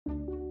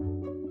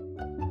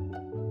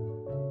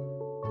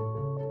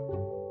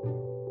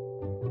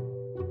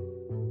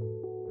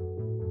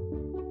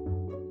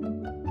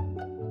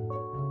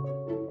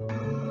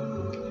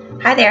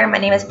Hi there, my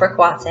name is Brooke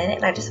Watson,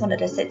 and I just wanted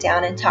to sit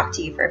down and talk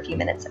to you for a few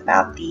minutes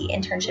about the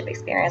internship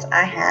experience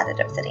I had at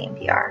Obsidian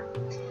PR.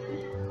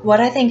 What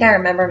I think I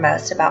remember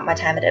most about my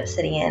time at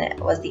Obsidian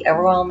was the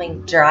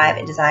overwhelming drive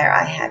and desire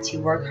I had to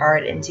work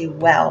hard and do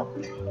well,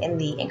 and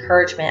the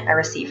encouragement I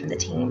received from the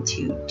team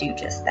to do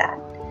just that.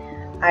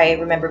 I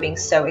remember being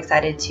so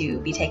excited to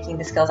be taking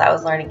the skills I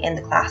was learning in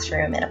the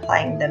classroom and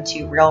applying them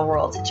to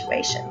real-world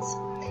situations.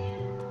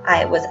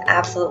 I was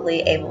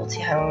absolutely able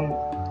to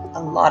hone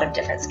a lot of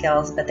different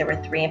skills, but there were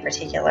three in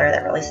particular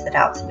that really stood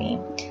out to me.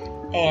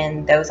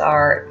 And those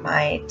are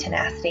my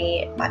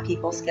tenacity, my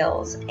people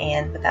skills,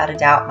 and without a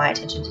doubt, my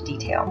attention to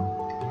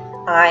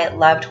detail. I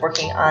loved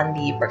working on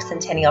the Brooke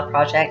Centennial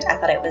project. I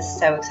thought it was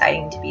so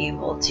exciting to be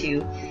able to,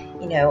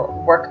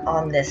 work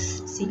on this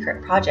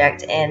secret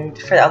project and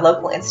for a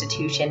local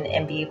institution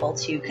and be able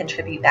to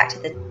contribute back to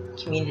the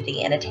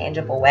community in a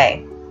tangible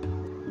way.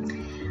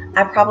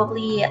 I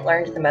probably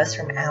learned the most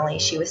from Allie.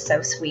 She was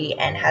so sweet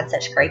and had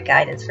such great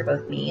guidance for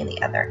both me and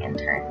the other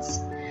interns.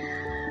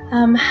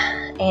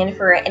 And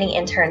for any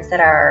interns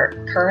that are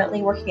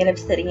currently working at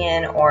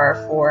Obsidian, or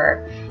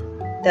for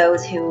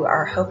those who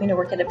are hoping to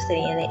work at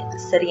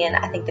Obsidian,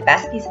 I think the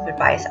best piece of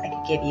advice I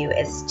could give you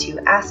is to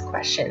ask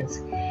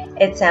questions.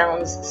 It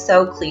sounds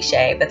so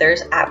cliche, but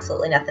there's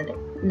absolutely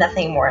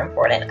nothing more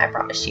important, I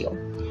promise you.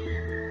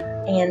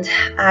 And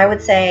I would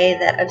say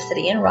that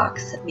Obsidian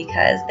rocks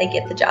because they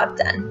get the job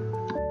done.